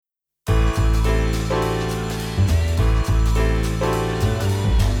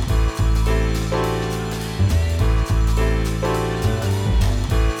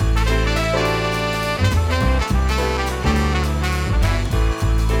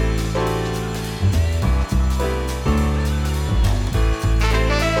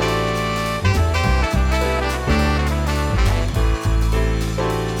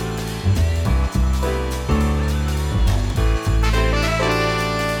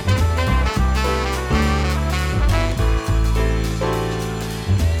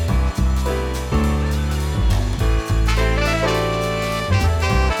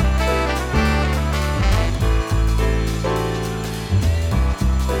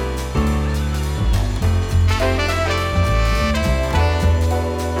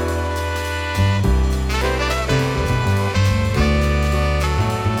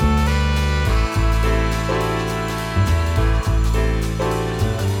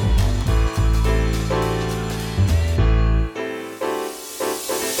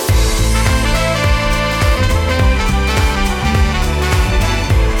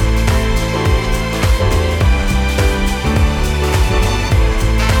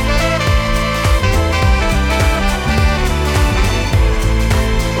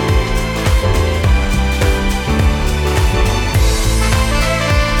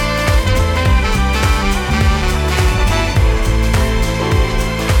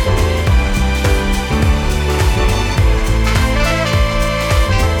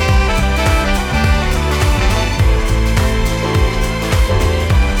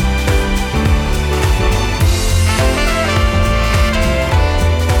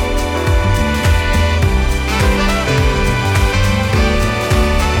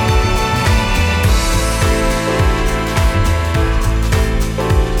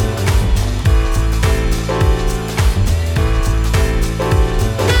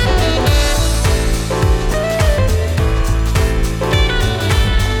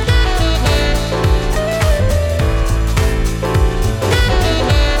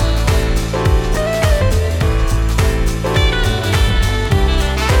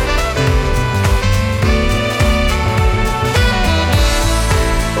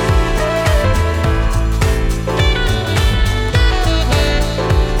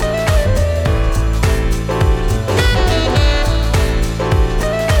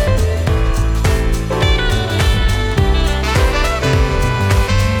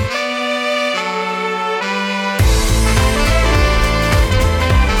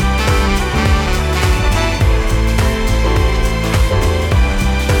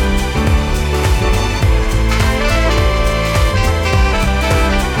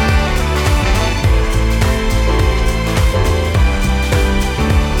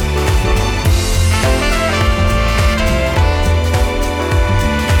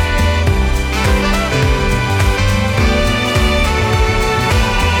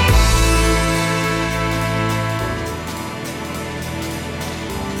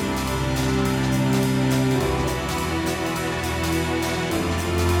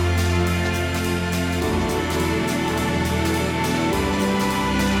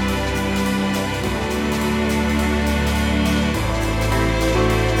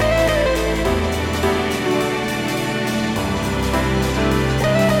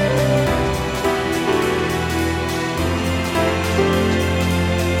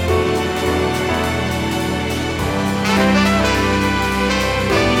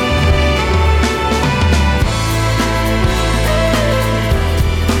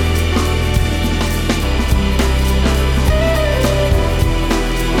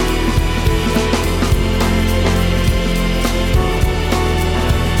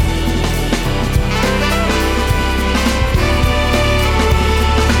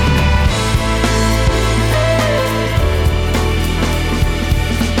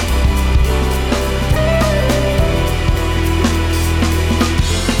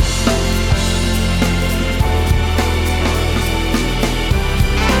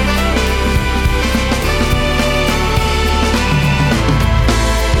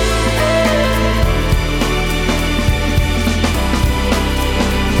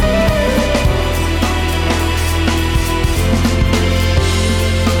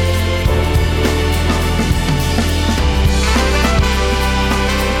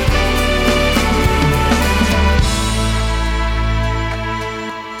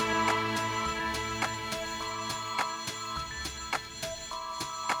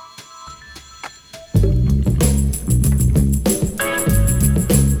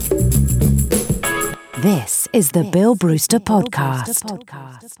This is the Bill Brewster Podcast.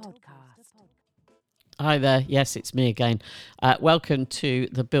 Hi there. Yes, it's me again. Welcome to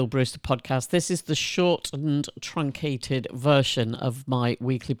the Bill Brewster Podcast. This is the short and truncated version of my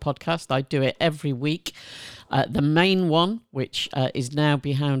weekly podcast. I do it every week. The main one, which is now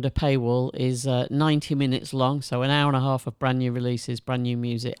behind a paywall, is 90 minutes long. So an hour and a half of brand new releases, brand new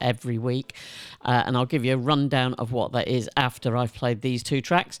music every week. And I'll give you a rundown of what that is after I've played these two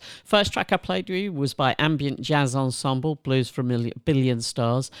tracks. First track I played with you was by ambient jazz ensemble, Blues for a Billion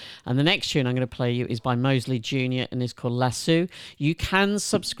Stars. And the next tune I'm going to play you is by Mosley Jr. and is called Lasso. You can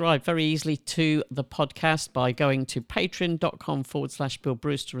subscribe very easily to the podcast by going to patreon.com/Bill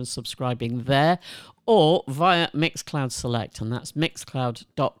Brewster and subscribing there, or via Mixcloud Select, and that's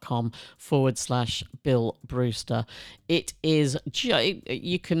mixcloud.com/Bill Brewster. It is,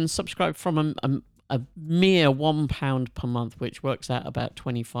 you can subscribe from a mere £1 per month, which works out about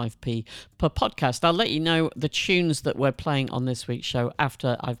 25p per podcast. I'll let you know the tunes that we're playing on this week's show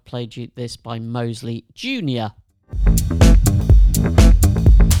after I've played you this by Mosley Jr.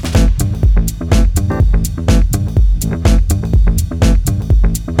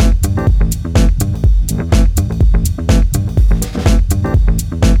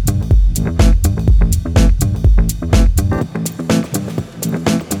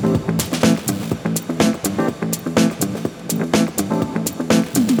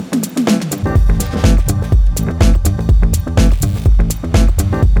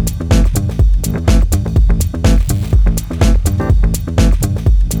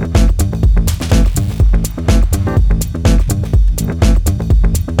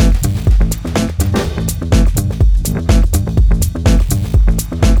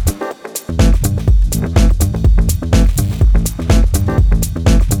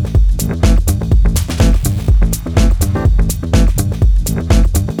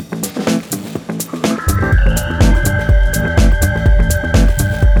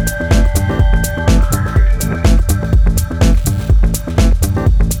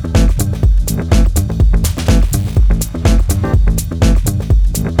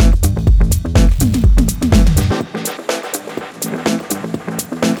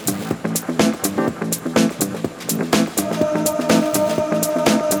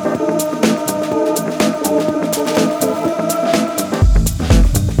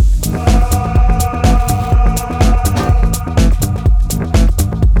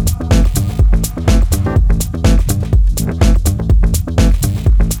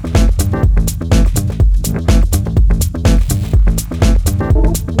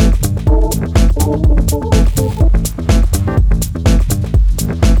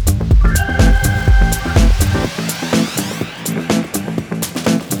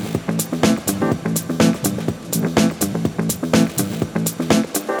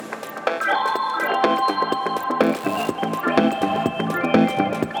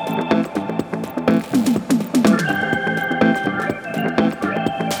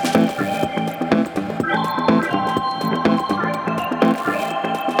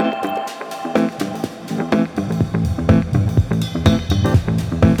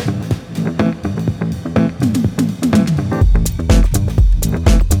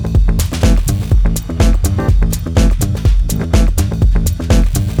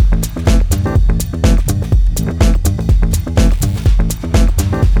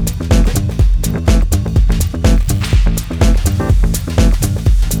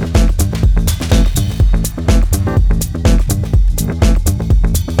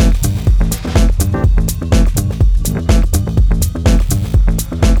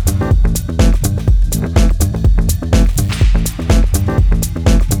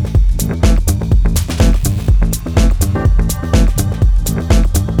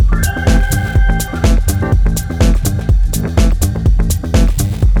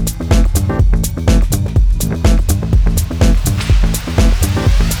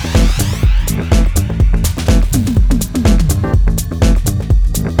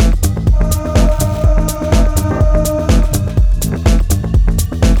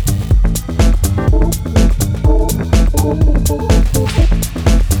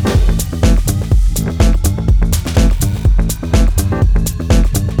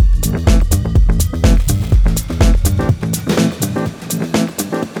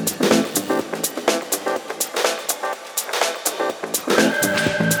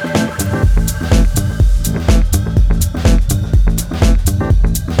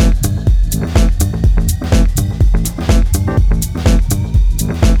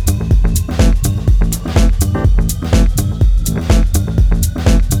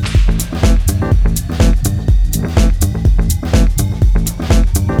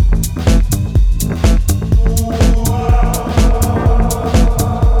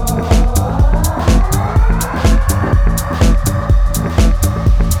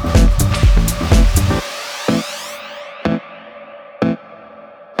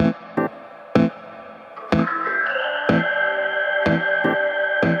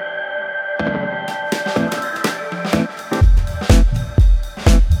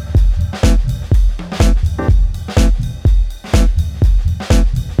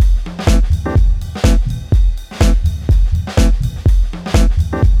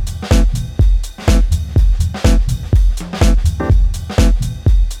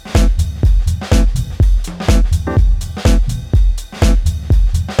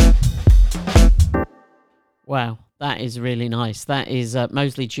 Wow, that is really nice. That is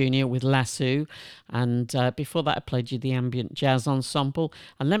Mosley Jr. with Lasso. And before that, I played you the Ambient Jazz Ensemble.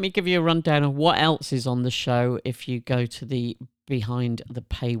 And let me give you a rundown of what else is on the show if you go to the behind the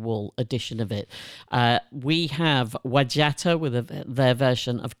paywall edition of it. We have Wajata with their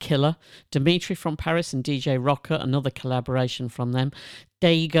version of Killer, Dimitri from Paris and DJ Rocker, another collaboration from them,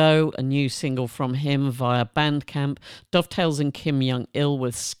 Dago, a new single from him via Bandcamp, Dovetails and Kim Young-il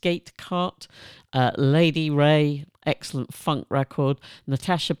with Skate Cart, Lady Ray, excellent funk record,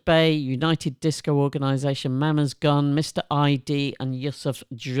 Natasha Bay, United Disco Organisation, Mama's Gun, Mr. ID and Yusuf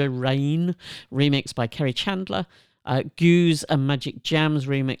Jarain, remixed by Kerry Chandler, Goose and Magic Jams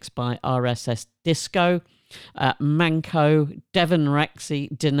remixed by RSS Disco, Manco, Devon Rexy,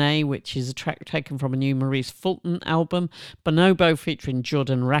 Dene, which is a track taken from a new Maurice Fulton album, Bonobo featuring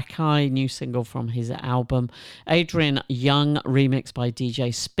Jordan Rakai, new single from his album, Adrian Young remixed by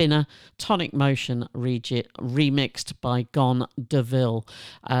DJ Spinner, Tonic Motion remixed by Gon DeVille.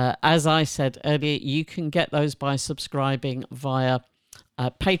 As I said earlier, you can get those by subscribing via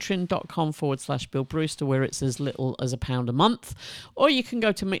patreon.com/Bill Brewster, where it's as little as £1 a month, or you can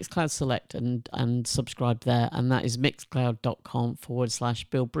go to Mixcloud Select and subscribe there, and that is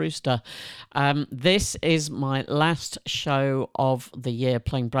mixcloud.com/Bill Brewster. This is my last show of the year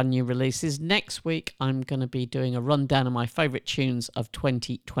playing brand new releases. Next week I'm going to be doing a rundown of my favourite tunes of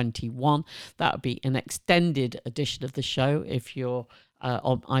 2021. That would be an extended edition of the show if you're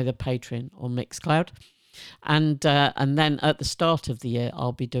on either Patreon or Mixcloud. And then at the start of the year,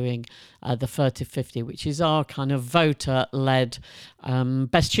 I'll be doing the Furtive 50, which is our kind of voter-led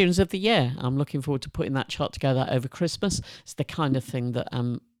best tunes of the year. I'm looking forward to putting that chart together over Christmas. It's the kind of thing that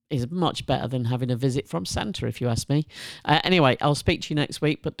is much better than having a visit from Santa, if you ask me. Anyway, I'll speak to you next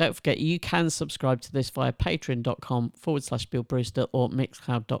week, but don't forget you can subscribe to this via patreon.com/Bill Brewster or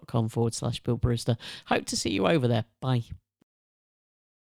mixcloud.com/Bill Brewster. Hope to see you over there. Bye.